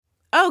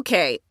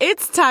Okay,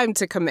 it's time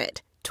to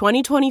commit.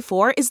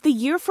 2024 is the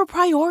year for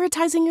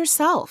prioritizing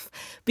yourself.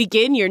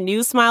 Begin your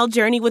new smile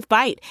journey with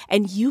Byte,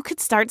 and you could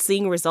start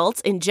seeing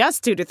results in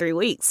just 2 to 3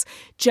 weeks.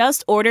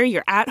 Just order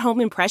your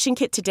at-home impression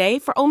kit today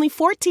for only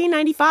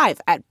 $14.95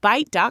 at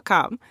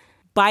Byte.com.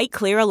 Byte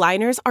Clear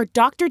aligners are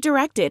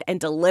doctor-directed and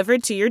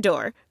delivered to your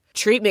door.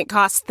 Treatment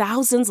costs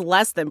thousands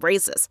less than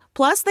braces.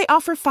 Plus, they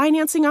offer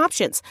financing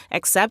options,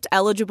 accept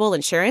eligible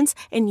insurance,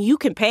 and you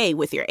can pay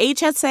with your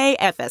HSA,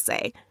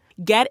 FSA.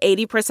 Get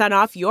 80%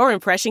 off your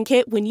impression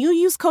kit when you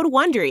use code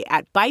WONDERY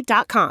at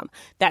Byte.com.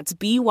 That's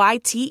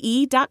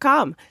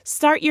BYTE.com.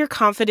 Start your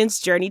confidence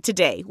journey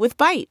today with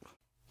Byte.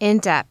 In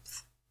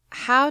depth,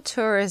 how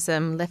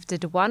tourism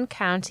lifted one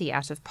county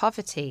out of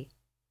poverty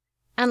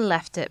and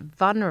left it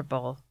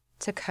vulnerable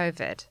to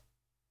COVID.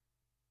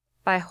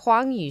 By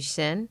Huang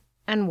Yuxin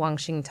and Wang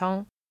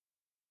Xingtong.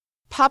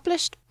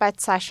 Published by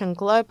Caixin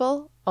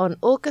Global on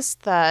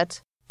August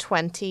 3rd,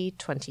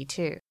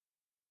 2022.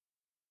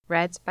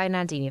 Read by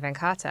Nandini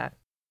Venkata.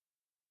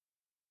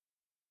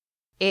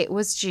 It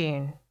was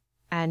June,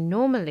 and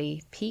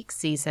normally peak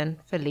season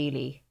for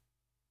Lili.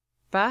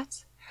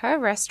 But her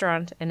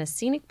restaurant in a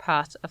scenic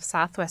part of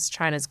southwest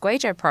China's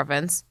Guizhou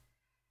province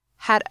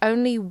had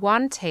only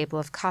one table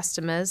of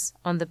customers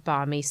on the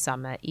balmy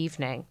summer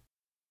evening.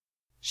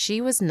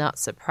 She was not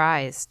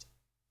surprised.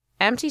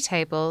 Empty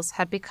tables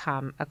had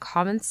become a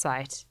common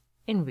sight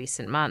in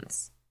recent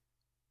months.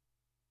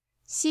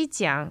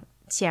 Xijiang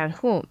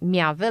Jianhu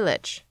Miao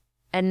Village,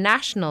 a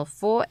national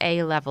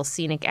 4A level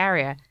scenic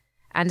area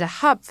and a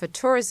hub for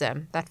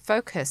tourism that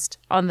focused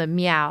on the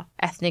Miao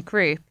ethnic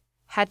group,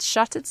 had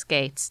shut its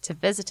gates to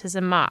visitors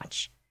in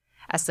March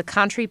as the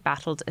country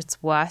battled its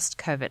worst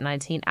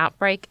COVID-19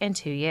 outbreak in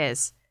 2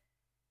 years.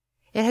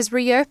 It has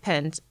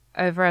reopened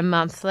over a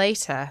month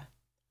later,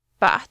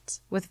 but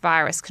with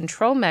virus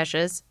control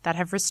measures that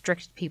have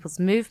restricted people's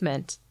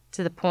movement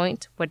to the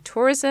point where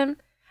tourism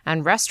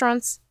and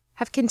restaurants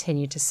have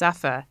continued to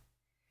suffer.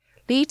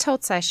 Li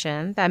told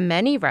Caixin that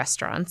many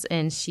restaurants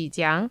in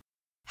Xijiang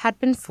had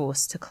been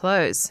forced to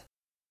close.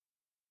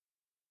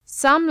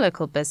 Some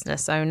local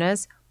business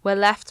owners were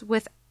left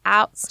with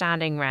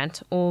outstanding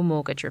rent or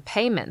mortgage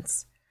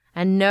repayments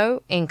and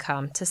no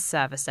income to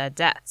service their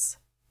debts,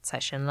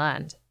 Caixin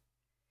learned.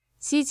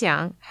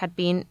 Xijiang had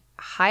been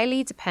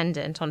highly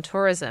dependent on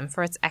tourism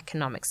for its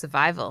economic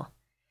survival,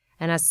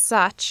 and as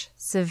such,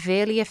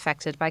 severely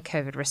affected by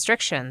COVID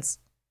restrictions.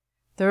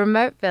 The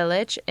remote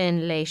village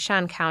in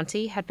Leishan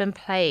County had been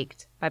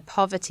plagued by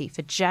poverty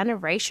for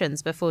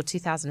generations before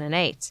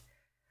 2008,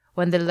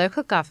 when the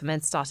local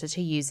government started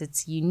to use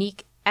its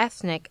unique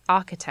ethnic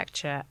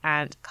architecture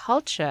and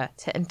culture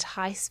to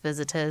entice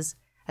visitors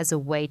as a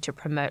way to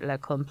promote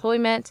local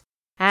employment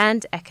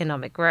and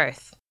economic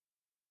growth.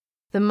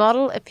 The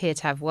model appeared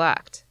to have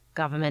worked.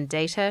 Government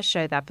data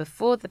show that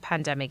before the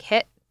pandemic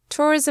hit,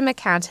 tourism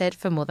accounted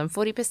for more than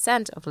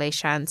 40% of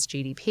Leishan's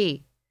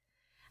GDP.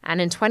 And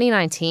in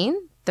 2019,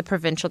 the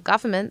provincial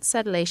government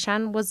said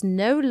Leishan was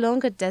no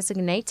longer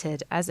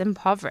designated as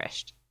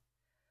impoverished.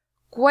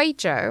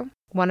 Guizhou,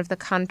 one of the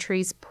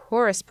country's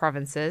poorest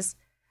provinces,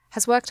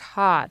 has worked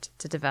hard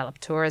to develop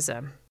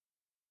tourism.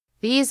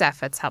 These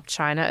efforts helped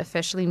China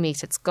officially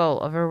meet its goal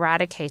of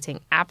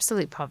eradicating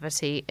absolute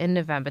poverty in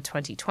November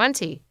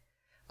 2020,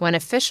 when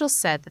officials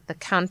said that the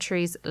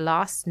country's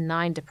last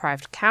 9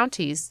 deprived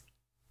counties,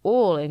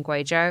 all in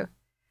Guizhou,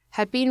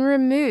 had been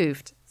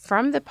removed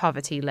from the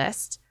poverty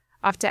list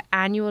after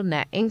annual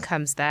net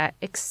incomes there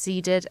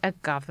exceeded a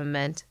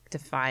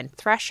government-defined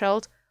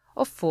threshold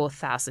of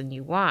 4,000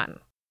 yuan.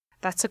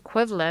 That's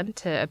equivalent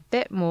to a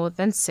bit more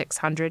than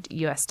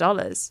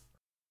 $600.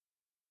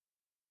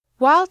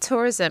 While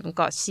tourism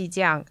got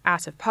Xijiang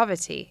out of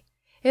poverty,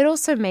 it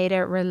also made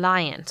it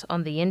reliant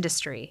on the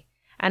industry,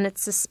 and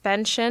its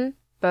suspension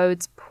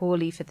bodes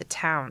poorly for the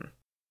town.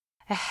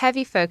 A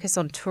heavy focus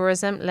on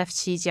tourism left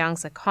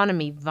Xijiang's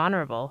economy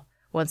vulnerable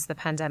once the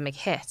pandemic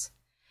hit,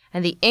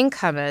 and the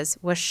incomers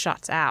were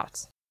shut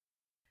out.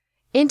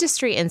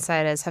 Industry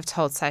insiders have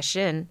told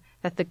Caixin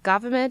that the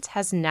government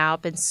has now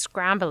been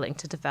scrambling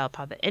to develop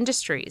other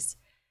industries,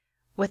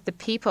 with the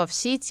people of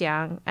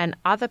Xijiang and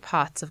other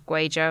parts of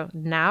Guizhou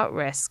now at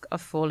risk of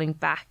falling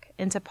back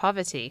into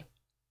poverty.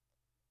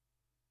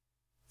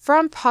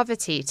 From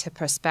poverty to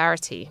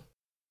prosperity.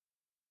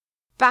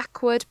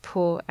 Backward,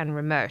 poor, and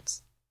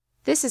remote.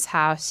 This is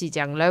how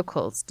Xijiang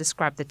locals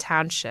described the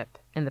township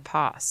in the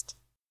past.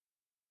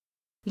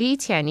 Li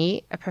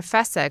Tianyi, a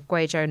professor at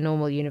Guizhou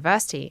Normal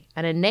University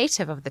and a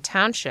native of the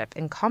township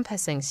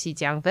encompassing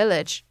Xijiang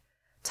village,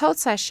 told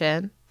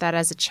Caixin that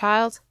as a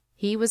child,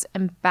 he was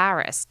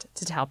embarrassed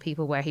to tell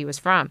people where he was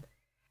from,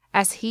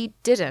 as he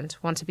didn't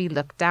want to be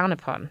looked down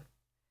upon.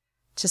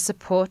 To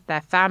support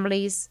their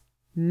families,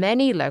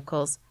 many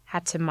locals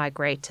had to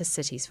migrate to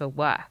cities for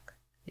work,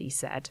 Li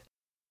said.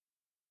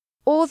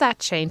 All that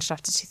changed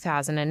after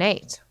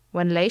 2008,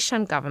 when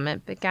Leishan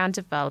government began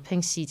developing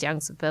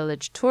Xijiang's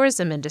village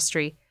tourism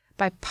industry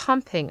by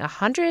pumping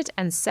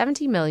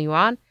 170 million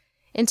yuan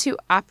into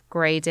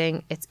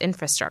upgrading its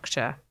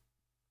infrastructure.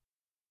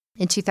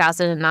 In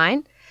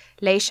 2009,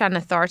 Leishan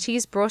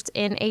authorities brought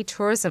in a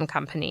tourism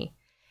company,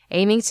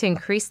 aiming to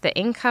increase the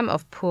income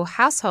of poor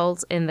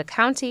households in the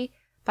county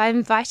by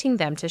inviting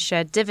them to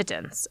share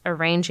dividends,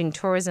 arranging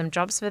tourism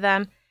jobs for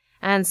them,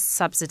 and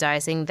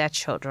subsidizing their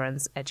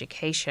children's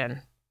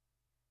education.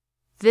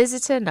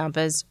 Visitor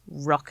numbers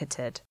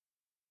rocketed.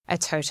 A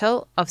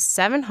total of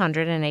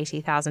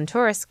 780,000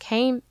 tourists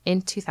came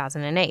in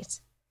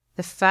 2008,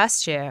 the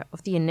first year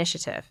of the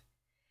initiative.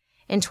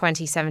 In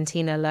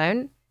 2017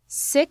 alone,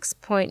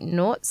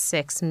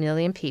 6.06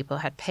 million people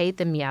had paid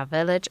the Miao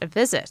village a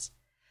visit.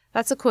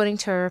 That's according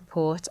to a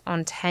report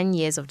on 10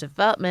 years of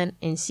development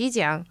in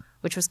Xinjiang,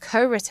 which was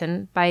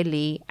co-written by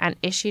Li and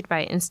issued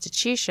by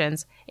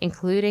institutions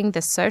including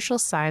the Social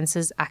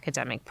Sciences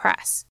Academic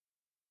Press.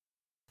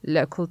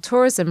 Local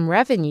tourism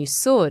revenue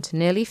soared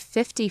nearly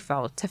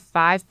 50-fold to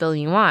 5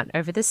 billion yuan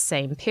over the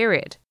same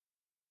period.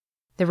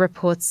 The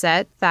report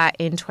said that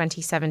in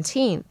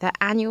 2017, the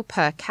annual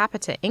per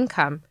capita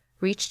income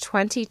reached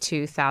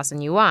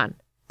 22,000 yuan.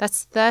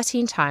 That's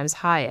 13 times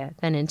higher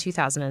than in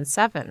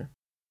 2007.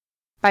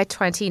 By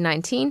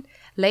 2019,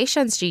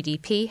 Leishan's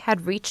GDP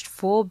had reached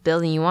 4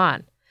 billion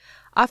yuan,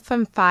 up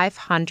from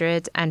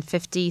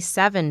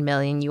 557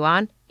 million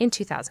yuan in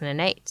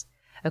 2008,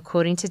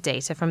 according to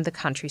data from the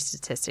Country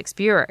Statistics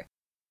Bureau.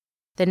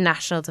 The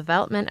National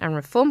Development and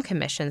Reform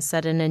Commission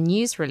said in a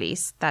news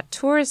release that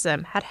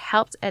tourism had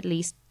helped at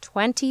least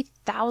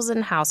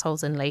 20,000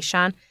 households in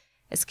Leishan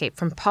escape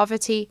from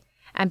poverty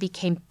and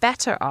became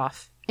better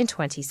off in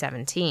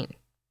 2017.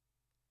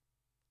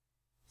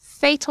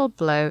 Fatal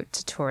blow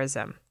to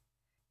tourism.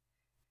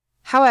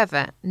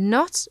 However,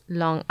 not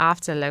long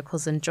after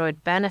locals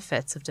enjoyed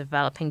benefits of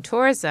developing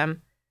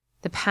tourism,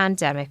 the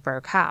pandemic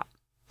broke out,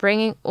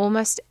 bringing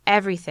almost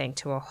everything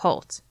to a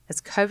halt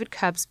as COVID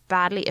curbs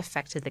badly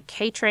affected the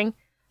catering,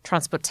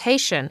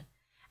 transportation,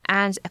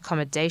 and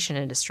accommodation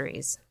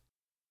industries.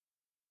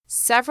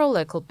 Several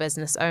local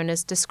business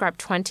owners described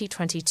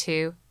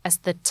 2022 as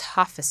the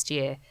toughest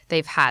year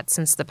they've had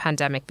since the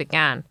pandemic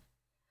began.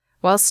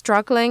 While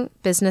struggling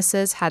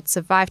businesses had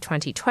survived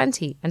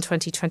 2020 and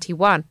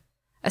 2021,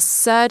 a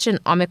surge in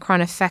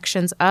Omicron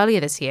infections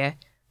earlier this year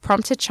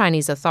prompted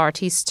Chinese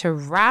authorities to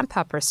ramp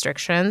up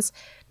restrictions,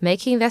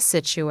 making their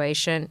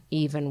situation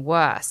even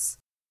worse.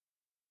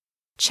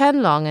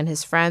 Chen Long and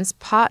his friends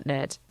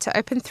partnered to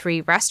open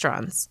 3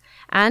 restaurants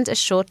and a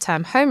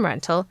short-term home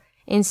rental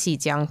in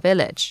Xijiang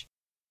village.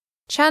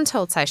 Chen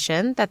told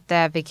Caixin that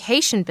their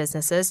vacation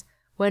businesses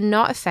were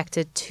not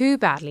affected too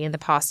badly in the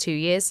past 2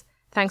 years,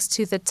 thanks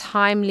to the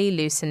timely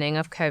loosening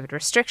of COVID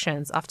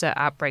restrictions after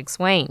outbreaks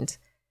waned.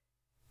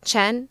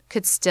 Chen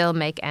could still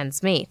make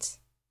ends meet.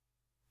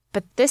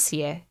 But this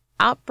year,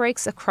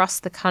 outbreaks across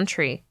the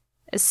country,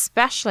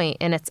 especially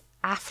in its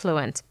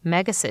affluent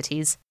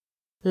megacities,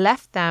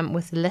 left them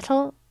with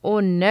little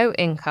or no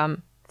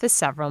income for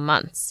several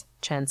months,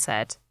 Chen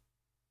said.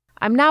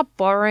 I'm now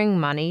borrowing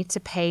money to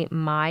pay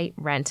my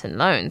rent and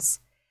loans.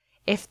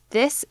 If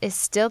this is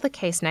still the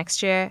case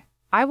next year,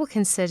 I will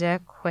consider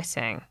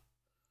quitting.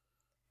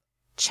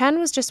 Chen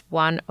was just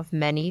one of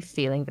many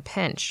feeling the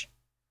pinch.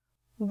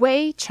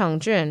 Wei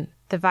Chengjun,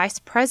 the vice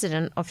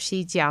president of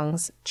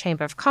Xinjiang's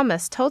Chamber of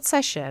Commerce, told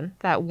Caixin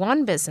that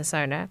one business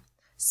owner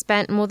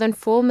spent more than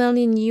 4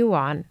 million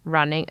yuan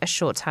running a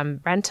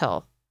short-term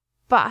rental,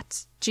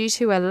 but due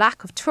to a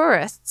lack of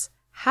tourists,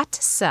 had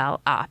to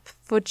sell up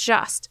for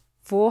just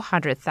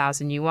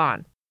 400,000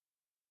 yuan.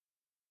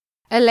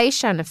 A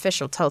Leishan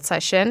official told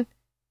Caixin,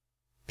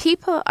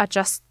 "People are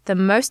just the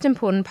most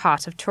important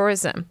part of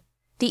tourism.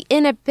 The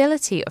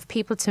inability of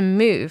people to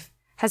move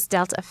has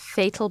dealt a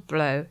fatal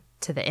blow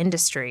to the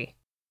industry."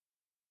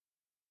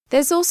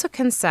 There's also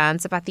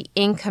concerns about the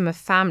income of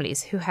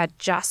families who had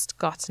just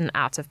gotten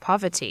out of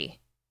poverty.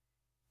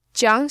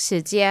 Jiang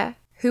Shijie,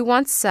 who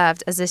once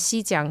served as a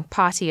Xinjiang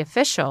party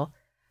official,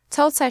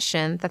 told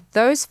Caixin that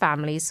those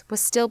families were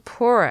still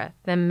poorer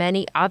than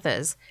many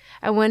others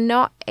and were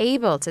not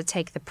able to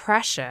take the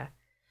pressure,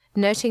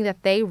 noting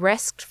that they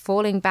risked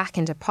falling back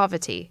into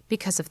poverty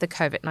because of the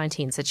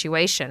COVID-19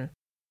 situation.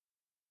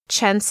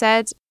 Chen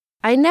said,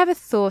 "I never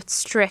thought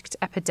strict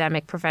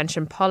epidemic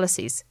prevention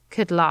policies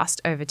could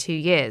last over 2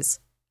 years.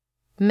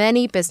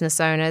 Many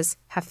business owners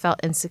have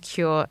felt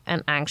insecure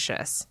and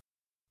anxious."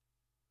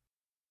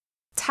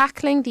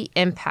 Tackling the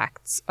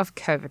impacts of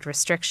COVID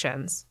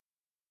restrictions.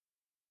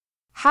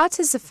 How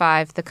to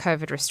survive the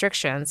COVID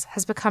restrictions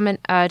has become an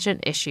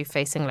urgent issue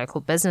facing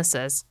local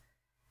businesses.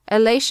 A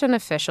Leishan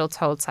official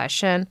told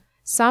Caixin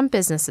some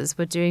businesses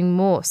were doing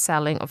more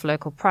selling of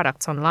local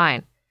products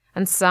online,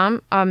 and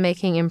some are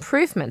making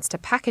improvements to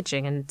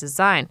packaging and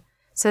design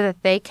so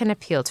that they can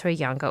appeal to a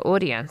younger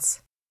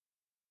audience.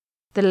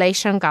 The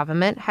Leishan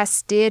government has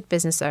steered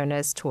business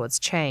owners towards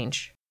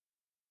change.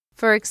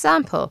 For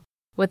example,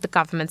 with the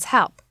government's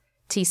help,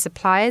 tea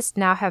suppliers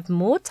now have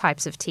more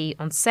types of tea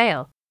on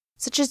sale,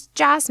 such as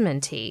jasmine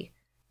tea,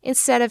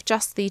 instead of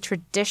just the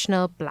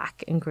traditional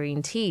black and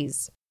green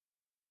teas.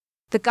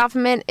 The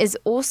government is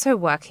also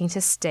working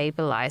to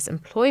stabilize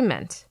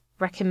employment,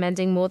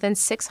 recommending more than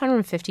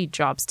 650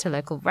 jobs to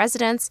local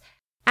residents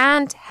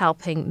and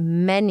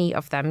helping many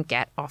of them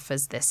get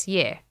offers this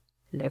year,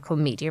 local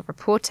media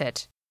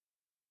reported.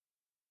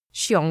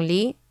 Xiong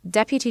Li,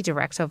 Deputy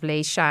Director of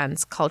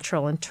Leishan's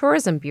Cultural and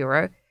Tourism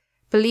Bureau,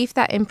 believed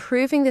that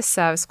improving the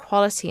service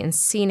quality in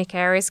scenic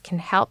areas can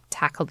help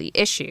tackle the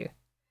issue,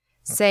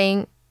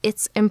 saying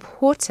it's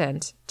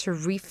important to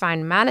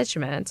refine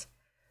management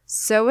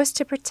so as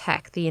to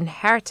protect the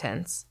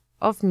inheritance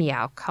of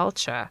Miao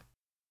culture.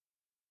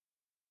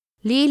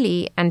 Li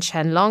Li and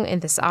Chen Long in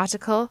this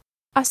article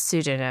are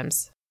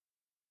pseudonyms.